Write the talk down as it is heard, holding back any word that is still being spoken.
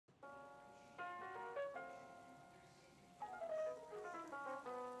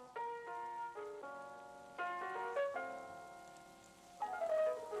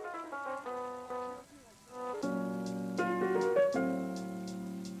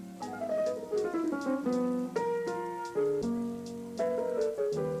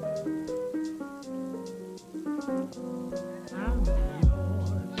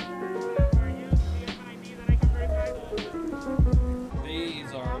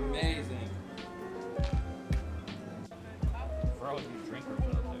amazing. For all you drinkers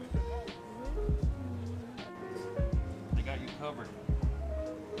out there, they got you covered.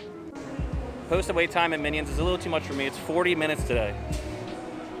 Posted wait time at Minions is a little too much for me. It's 40 minutes today.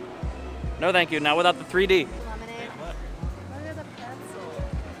 No thank you, not without the 3D. Lemonade. What? Look at the pretzel.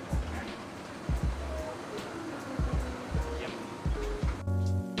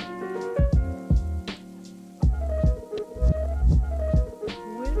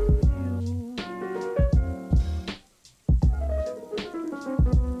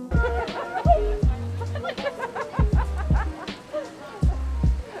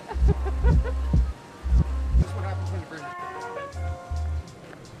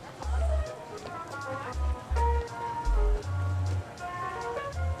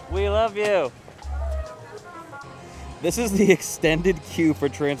 We love you. This is the extended queue for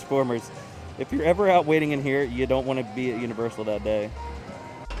Transformers. If you're ever out waiting in here, you don't want to be at Universal that day.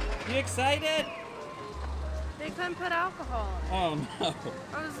 You excited? They couldn't put alcohol in it. Oh no.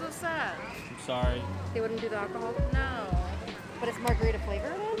 I was so sad. I'm sorry. They wouldn't do the alcohol? No. But it's margarita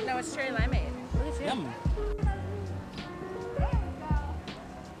flavored? No, it's cherry limeade. Look at you. Yum.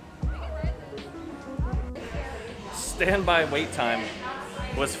 Standby wait time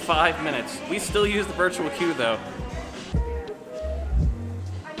was 5 minutes. We still use the virtual queue though.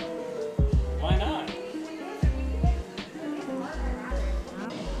 Why not?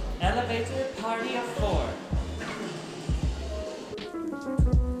 Elevator party of 4.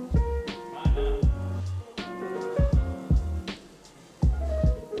 Why not?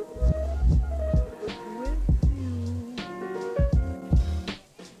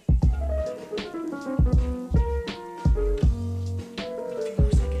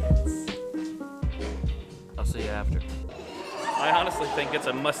 I'll see you after. I honestly think it's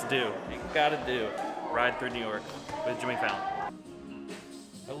a must-do. You gotta do. Ride through New York with Jimmy Fallon.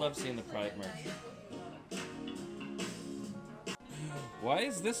 I love seeing the Pride merch. Why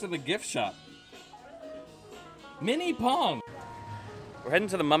is this in the gift shop? Mini Pong! We're heading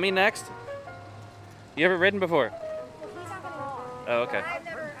to the Mummy next. You ever ridden before? Oh, okay. I've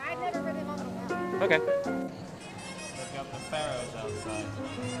never ridden on a Okay. They've got the pharaohs outside.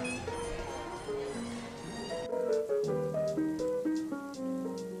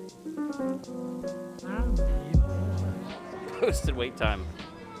 Posted wait time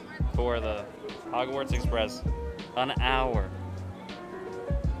for the Hogwarts Express. An hour.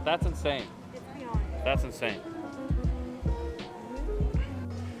 That's insane. That's insane.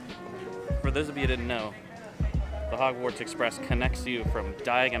 For those of you who didn't know, the Hogwarts Express connects you from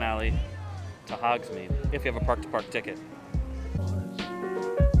Diagon Alley to Hogsmeade if you have a park-to-park ticket.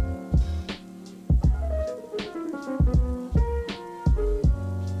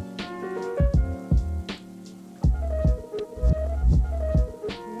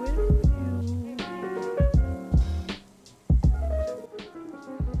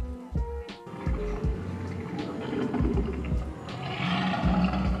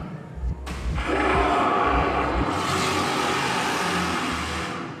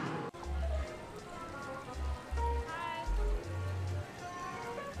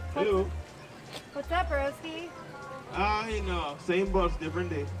 Hello. What's up, broski? You know, same bus, different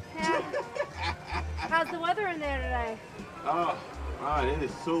day. Yeah. How's the weather in there today? Oh, it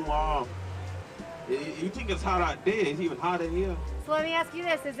is so warm. You think it's hot out there, it's even hotter here. So let me ask you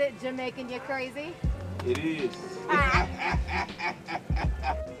this, is it Jamaican you crazy? It is.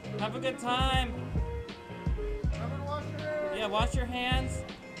 Have a good time. Yeah, wash your hands,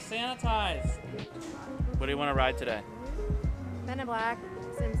 sanitize. What do you want to ride today? Men in Black,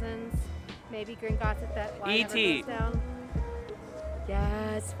 Simpsons, maybe Gringotts if that line ever E.T. goes down.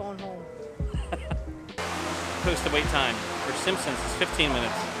 Yes, phone home. Posted wait time for Simpsons is 15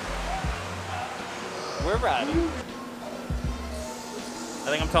 minutes. We're riding. I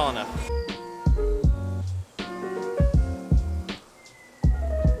think I'm tall enough.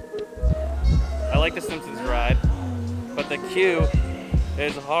 I like the Simpsons ride, but the queue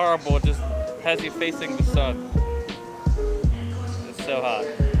is horrible. It just has you facing the sun. It's so hot.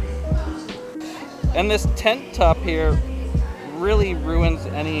 And this tent top here really ruins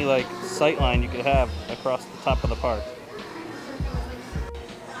any like sight line you could have across the top of the park.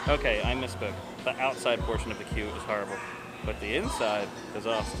 Okay, I misspoke. The outside portion of the queue is horrible, but the inside is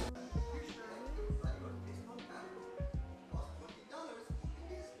awesome.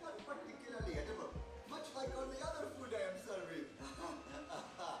 Much like all the other food I am serving.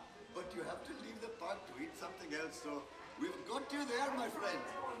 But you have to leave the park to eat something else, so we've got you there, my friend.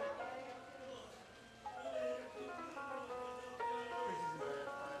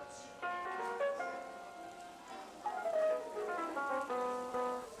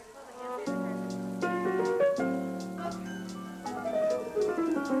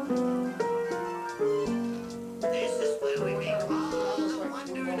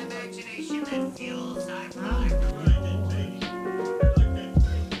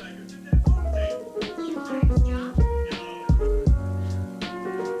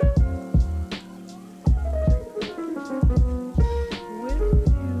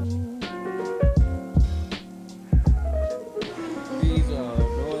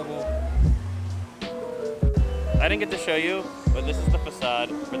 I didn't get to show you, but this is the facade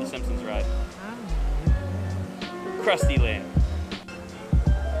for the Simpsons ride. Krusty Land.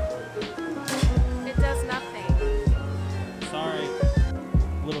 It does nothing. Sorry.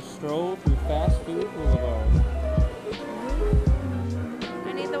 Little stroll through fast food Boulevards.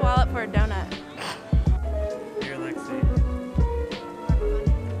 I need the wallet for a donut. Here, Lexi.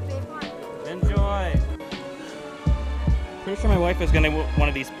 Enjoy. Pretty sure my wife is gonna want one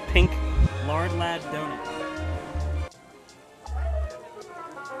of these pink Lard Lad Donuts.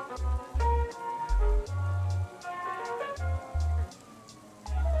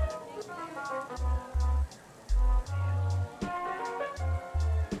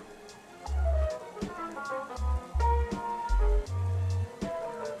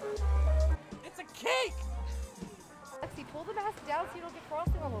 It's a cake! Lexi, pull the mask down so you don't get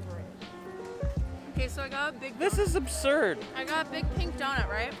frosting all over it. Okay, so I got a big This is absurd. I got a big pink donut,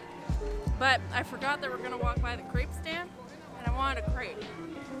 right? But I forgot that we're gonna walk by the crepe stand, and I wanted a crepe.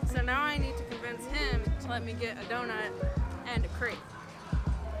 So now I need to convince him to let me get a donut and a crepe.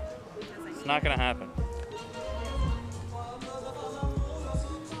 It's not gonna happen.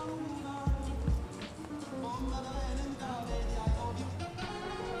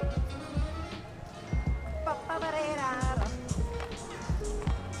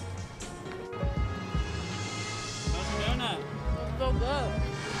 Donut. So good.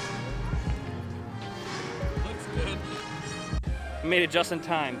 Looks good. I made it just in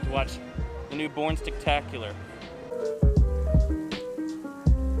time to watch the new Bourne Stuntacular.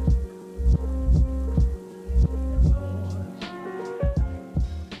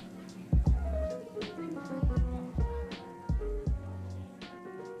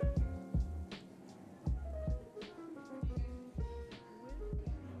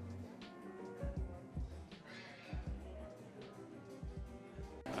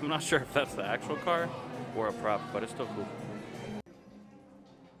 I'm not sure if that's the actual car or a prop, but it's still cool.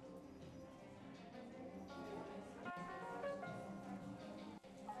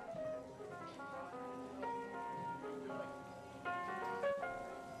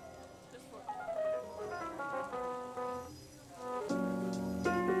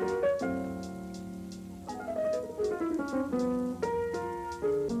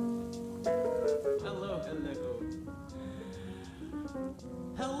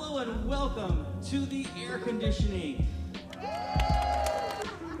 Hello and welcome to the air conditioning.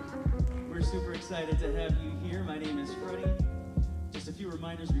 We're super excited to have you here. My name is Freddie. Just a few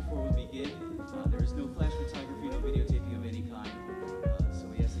reminders before we begin. There is no flash photography, no videotaping of any kind. So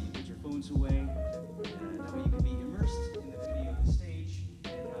we ask that you put your phones away. That way you can be immersed in the video of the stage.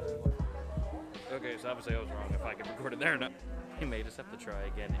 Okay, so obviously I was wrong if I could record it there or not. You may just have to try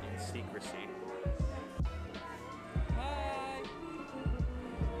again in secrecy. Hi!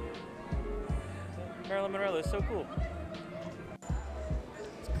 Marilyn Monroe is so cool.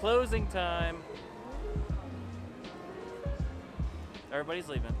 It's closing time. Everybody's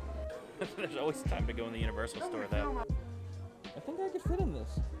leaving. There's always time to go in the Universal store though. I think I could fit in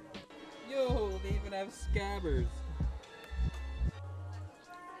this. Yo, they even have scabbers.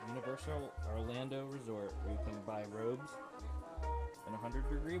 Universal Orlando Resort, where you can buy robes in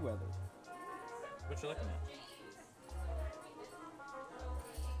 100-degree weather. What you looking at?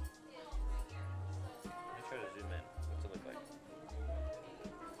 Let me try to zoom in. What's it look like?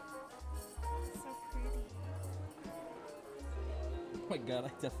 So pretty. Oh my god, I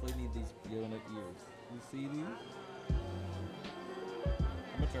definitely need these donut ears. You see these?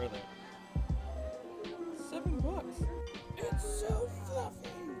 How much are they? $7. It's so fluffy!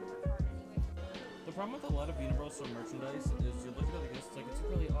 The problem with a lot of Universal merchandise is you look at it, it's like, it's a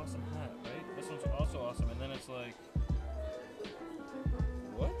really awesome hat, right? This one's also awesome, and then it's like,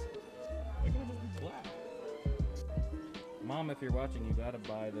 what? Why can't it just be black? Mom, if you're watching, you gotta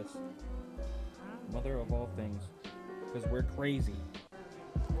buy this. Mother of all things. Because we're crazy.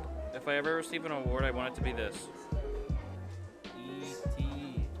 If I ever receive an award, I want it to be this.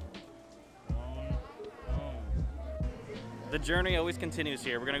 E.T. Home. The journey always continues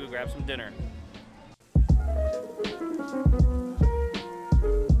here. We're gonna go grab some dinner.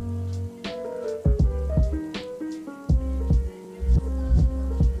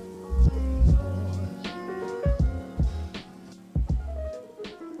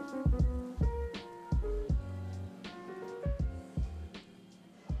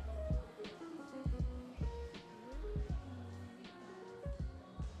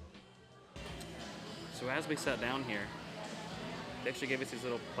 So as we sat down here, they actually gave us these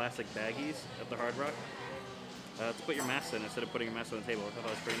little plastic baggies at the Hard Rock to put your mask in instead of putting your mask on the table. I thought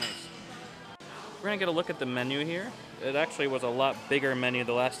that was pretty nice. We're gonna get a look at the menu here. It actually was a lot bigger menu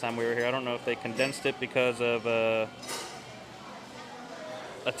the last time we were here. I don't know if they condensed it because of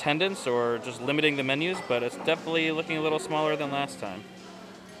attendance or just limiting the menus, but it's definitely looking a little smaller than last time.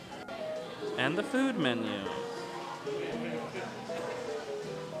 And the food menu.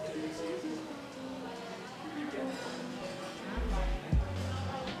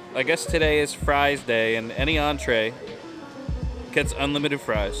 I guess today is fries day, and any entree gets unlimited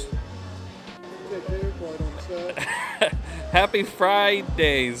fries. Happy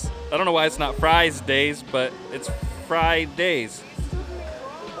Fridays. I don't know why it's not fries days, but it's Fridays.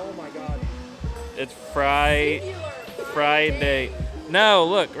 Oh my god. It's Friday. No,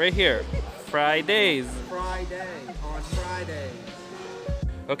 look, right here. Fridays. Friday on Fridays.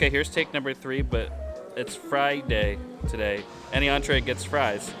 Okay, here's take number 3, but it's Friday today. Any entree gets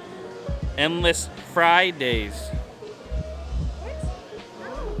fries. Endless Fridays.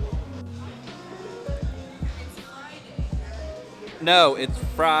 No, it's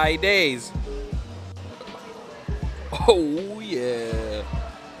Fridays. Oh yeah.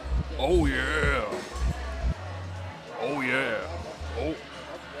 Oh yeah. Oh yeah.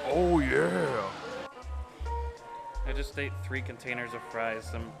 Oh yeah. I just ate 3 containers of fries.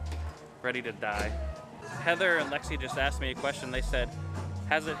 I'm ready to die. Heather and Lexi just asked me a question. They said,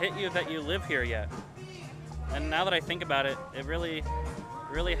 has it hit you that you live here yet? And now that I think about it, it really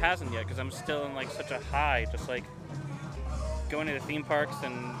hasn't yet, because I'm still in like such a high, just like going to the theme parks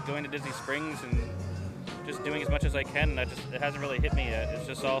and going to Disney Springs and just doing as much as I can. It hasn't really hit me yet. It's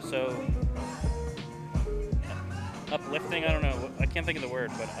just all so uplifting. I don't know. I can't think of the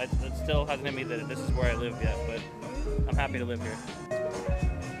word, but it still hasn't hit me that this is where I live yet, but I'm happy to live here.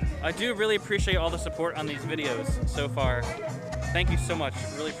 I do really appreciate all the support on these videos so far. Thank you so much.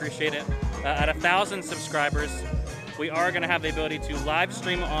 Really appreciate it. At 1,000 subscribers, we are going to have the ability to live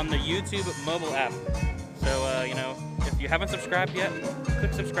stream on the YouTube mobile app. So, you know, if you haven't subscribed yet,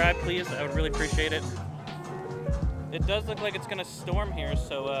 click subscribe, please. I would really appreciate it. It does look like it's going to storm here,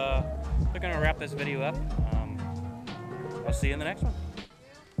 so we're going to wrap this video up. I'll see you in the next one.